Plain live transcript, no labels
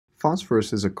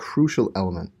Phosphorus is a crucial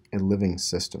element in living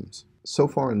systems. So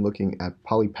far in looking at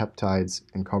polypeptides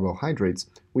and carbohydrates,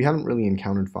 we haven't really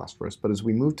encountered phosphorus, but as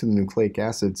we move to the nucleic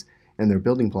acids and their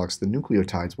building blocks, the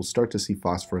nucleotides, we'll start to see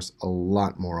phosphorus a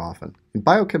lot more often. In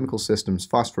biochemical systems,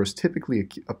 phosphorus typically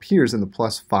appears in the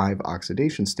 +5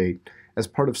 oxidation state as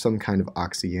part of some kind of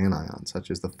oxyanion,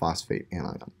 such as the phosphate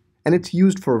anion. And it's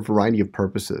used for a variety of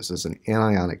purposes, as an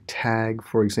anionic tag,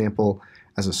 for example,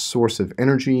 as a source of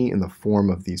energy in the form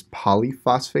of these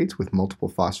polyphosphates with multiple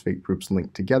phosphate groups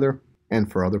linked together,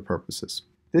 and for other purposes.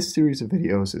 This series of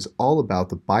videos is all about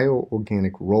the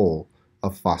bioorganic role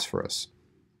of phosphorus.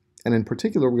 And in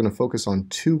particular, we're going to focus on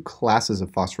two classes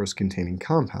of phosphorus-containing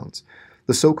compounds,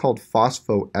 the so-called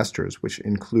phospho esters, which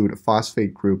include a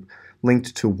phosphate group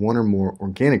linked to one or more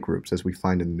organic groups, as we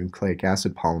find in nucleic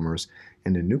acid polymers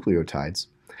and in nucleotides,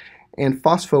 and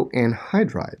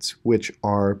phosphoanhydrides, which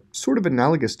are sort of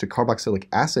analogous to carboxylic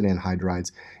acid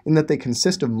anhydrides in that they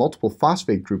consist of multiple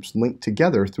phosphate groups linked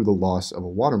together through the loss of a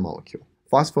water molecule.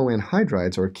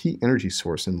 Phosphoanhydrides are a key energy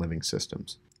source in living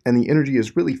systems, and the energy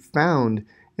is really found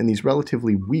in these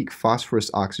relatively weak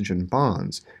phosphorus-oxygen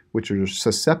bonds, which are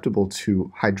susceptible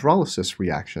to hydrolysis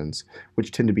reactions,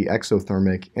 which tend to be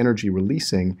exothermic,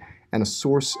 energy-releasing, and a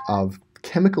source of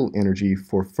chemical energy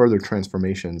for further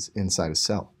transformations inside a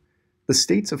cell. The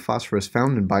states of phosphorus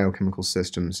found in biochemical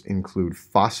systems include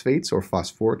phosphates or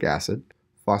phosphoric acid,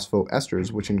 phospho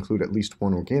esters, which include at least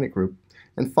one organic group,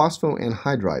 and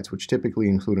phosphoanhydrides, which typically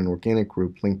include an organic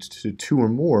group linked to two or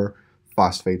more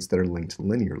phosphates that are linked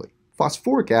linearly.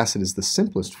 Phosphoric acid is the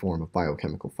simplest form of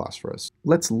biochemical phosphorus.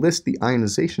 Let's list the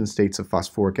ionization states of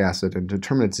phosphoric acid and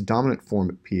determine its dominant form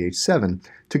at pH 7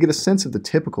 to get a sense of the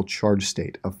typical charge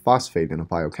state of phosphate in a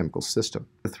biochemical system.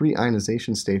 The three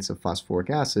ionization states of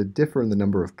phosphoric acid differ in the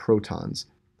number of protons.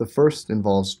 The first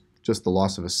involves just the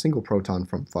loss of a single proton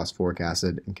from phosphoric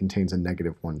acid and contains a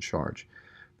 -1 charge.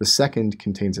 The second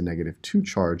contains a -2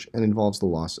 charge and involves the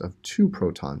loss of 2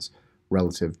 protons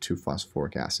relative to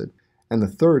phosphoric acid. And the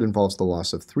third involves the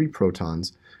loss of 3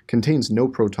 protons, contains no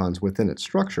protons within its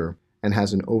structure, and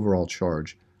has an overall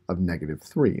charge of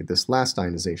 -3. This last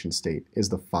ionization state is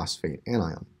the phosphate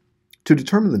anion. To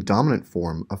determine the dominant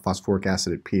form of phosphoric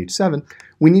acid at pH 7,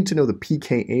 we need to know the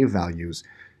pKa values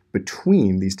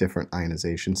between these different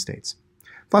ionization states.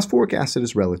 Phosphoric acid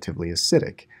is relatively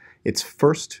acidic. Its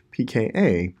first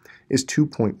pKa is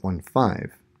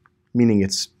 2.15. Meaning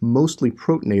it's mostly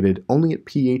protonated only at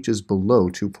pHs below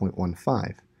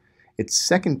 2.15. Its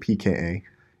second pKa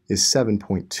is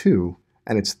 7.2,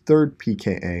 and its third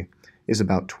pKa is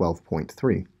about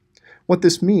 12.3. What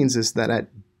this means is that at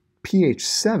pH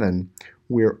 7,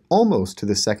 we're almost to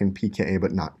the second pKa,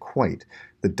 but not quite.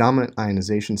 The dominant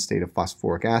ionization state of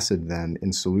phosphoric acid, then,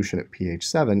 in solution at pH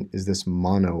 7 is this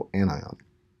monoanion.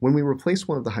 When we replace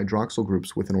one of the hydroxyl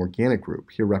groups with an organic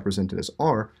group, here represented as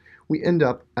R, we end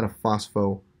up at a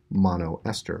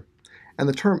phospho-monoester. And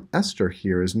the term ester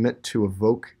here is meant to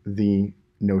evoke the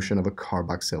notion of a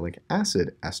carboxylic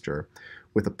acid ester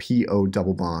with a PO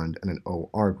double bond and an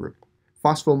OR group.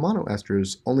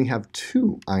 Phospho-monoesters only have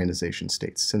 2 ionization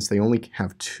states, since they only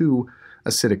have 2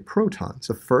 acidic protons.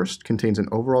 The first contains an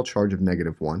overall charge of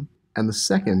 -1, and the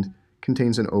second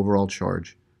contains an overall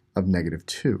charge of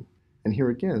 -2. And here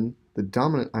again, the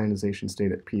dominant ionization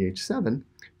state at pH 7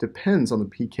 depends on the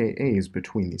pKa's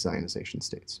between these ionization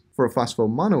states. For a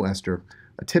phospho-monoester,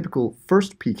 a typical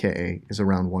first pKa is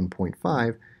around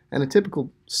 1.5, and a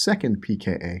typical second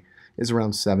pKa is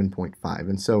around 7.5.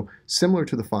 And so, similar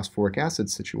to the phosphoric acid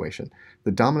situation,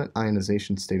 the dominant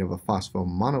ionization state of a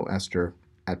phospho-monoester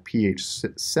at pH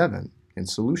 7, in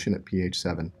solution at pH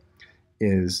 7,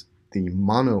 is the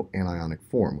monoanionic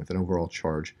form with an overall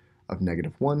charge of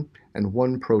 -1 and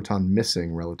 1 proton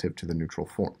missing relative to the neutral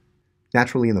form.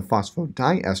 Naturally, in the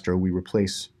phosphodiester, we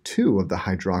replace 2 of the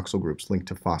hydroxyl groups linked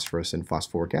to phosphorus and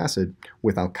phosphoric acid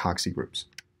with alkoxy groups.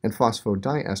 And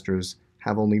phosphodiesters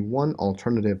have only one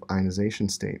alternative ionization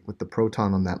state, with the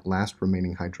proton on that last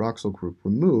remaining hydroxyl group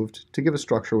removed to give a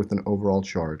structure with an overall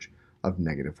charge of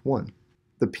 -1.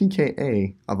 The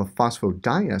pKa of a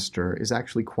phosphodiester is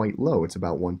actually quite low. It's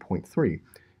about 1.3.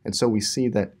 And so we see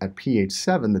that at pH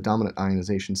 7, the dominant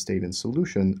ionization state in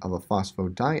solution of a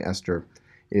phosphodiester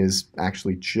is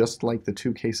actually just like the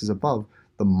 2 cases above,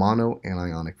 the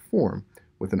monoanionic form,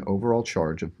 with an overall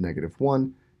charge of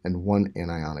 -1 and 1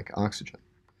 anionic oxygen.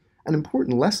 An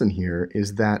important lesson here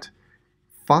is that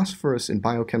phosphorus in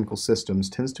biochemical systems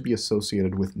tends to be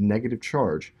associated with negative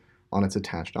charge on its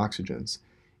attached oxygens.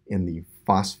 In the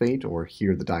phosphate, or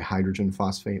here the dihydrogen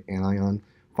phosphate anion,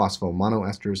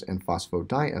 phosphomonoesters and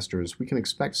phosphodiesters, we can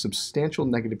expect substantial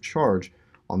negative charge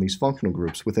on these functional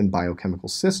groups within biochemical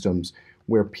systems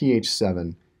where pH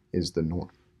 7 is the norm.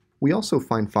 We also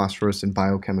find phosphorus in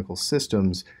biochemical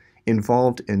systems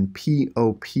involved in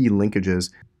POP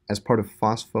linkages as part of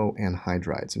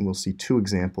phosphoanhydrides, and we'll see two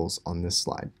examples on this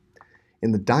slide.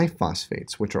 In the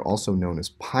diphosphates, which are also known as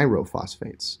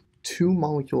pyrophosphates, two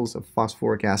molecules of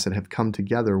phosphoric acid have come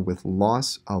together with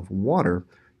loss of water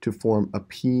to form a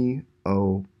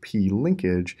POP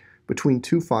linkage between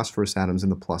two phosphorus atoms in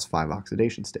the +5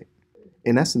 oxidation state.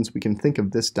 In essence, we can think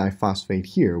of this diphosphate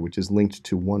here, which is linked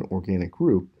to one organic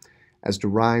group, as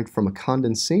derived from a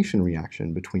condensation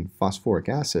reaction between phosphoric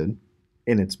acid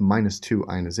in its -2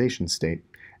 ionization state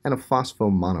and a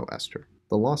phosphomonoester.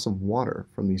 The loss of water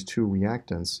from these two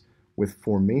reactants with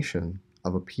formation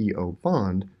of a PO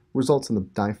bond results in the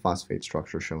diphosphate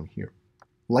structure shown here.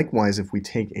 Likewise, if we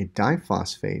take a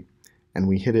diphosphate and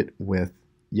we hit it with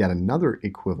yet another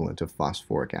equivalent of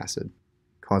phosphoric acid,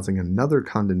 causing another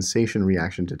condensation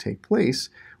reaction to take place,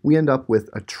 we end up with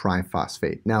a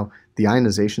triphosphate. Now, the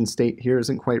ionization state here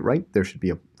isn't quite right. There should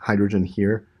be a hydrogen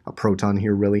here, a proton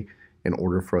here really, in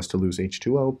order for us to lose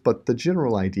H2O, but the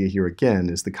general idea here again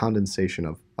is the condensation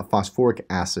of a phosphoric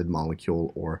acid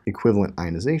molecule or equivalent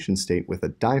ionization state with a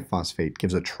diphosphate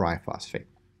gives a triphosphate.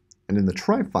 And in the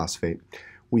triphosphate,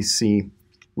 we see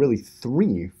really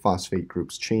three phosphate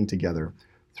groups chained together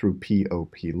through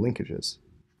POP linkages.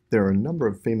 There are a number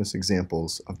of famous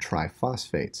examples of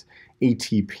triphosphates.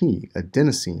 ATP,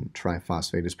 adenosine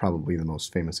triphosphate, is probably the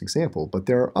most famous example, but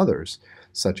there are others,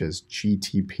 such as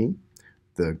GTP,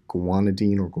 the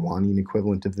guanidine or guanine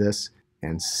equivalent of this,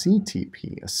 and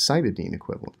CTP, a cytidine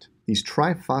equivalent. These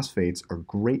triphosphates are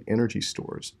great energy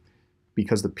stores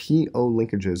because the PO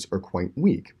linkages are quite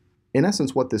weak. In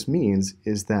essence, what this means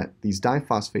is that these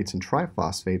diphosphates and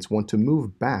triphosphates want to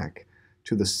move back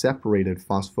to the separated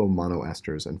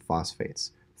phosphomonoesters and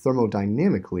phosphates.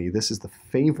 Thermodynamically, this is the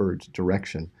favored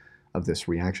direction of this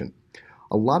reaction.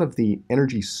 A lot of the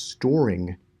energy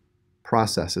storing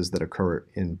processes that occur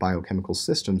in biochemical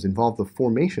systems involve the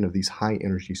formation of these high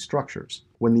energy structures.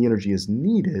 When the energy is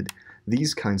needed,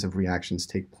 these kinds of reactions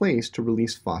take place to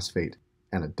release phosphate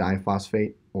and a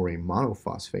diphosphate or a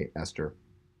monophosphate ester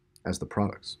as the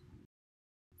products.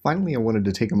 Finally, I wanted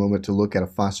to take a moment to look at a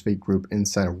phosphate group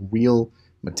inside a real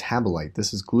metabolite.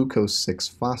 This is glucose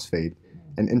 6-phosphate,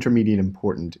 an intermediate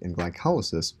important in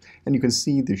glycolysis, and you can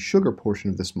see the sugar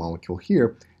portion of this molecule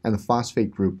here and the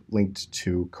phosphate group linked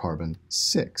to carbon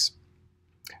 6.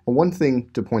 And one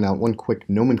thing to point out, one quick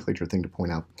nomenclature thing to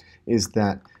point out, is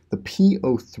that the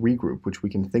PO3 group, which we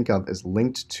can think of as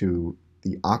linked to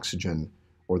the oxygen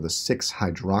or the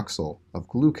 6-hydroxyl of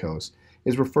glucose,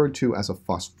 is referred to as a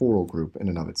phosphoryl group in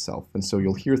and of itself. And so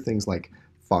you'll hear things like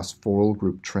phosphoryl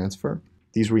group transfer.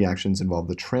 These reactions involve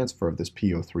the transfer of this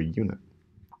PO3 unit.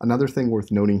 Another thing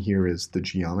worth noting here is the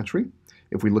geometry.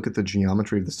 If we look at the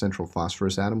geometry of the central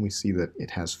phosphorus atom, we see that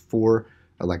it has 4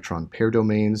 electron pair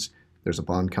domains. There's a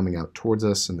bond coming out towards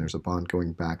us, and there's a bond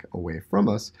going back away from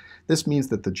us. This means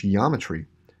that the geometry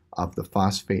of the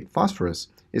phosphate phosphorus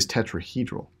is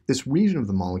tetrahedral. This region of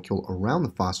the molecule around the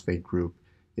phosphate group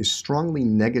is strongly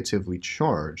negatively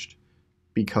charged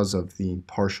because of the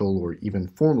partial or even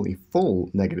formally full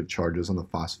negative charges on the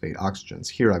phosphate oxygens.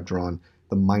 Here I've drawn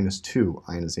the -2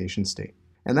 ionization state.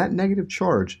 And that negative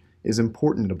charge is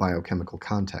important in a biochemical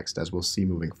context, as we'll see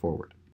moving forward.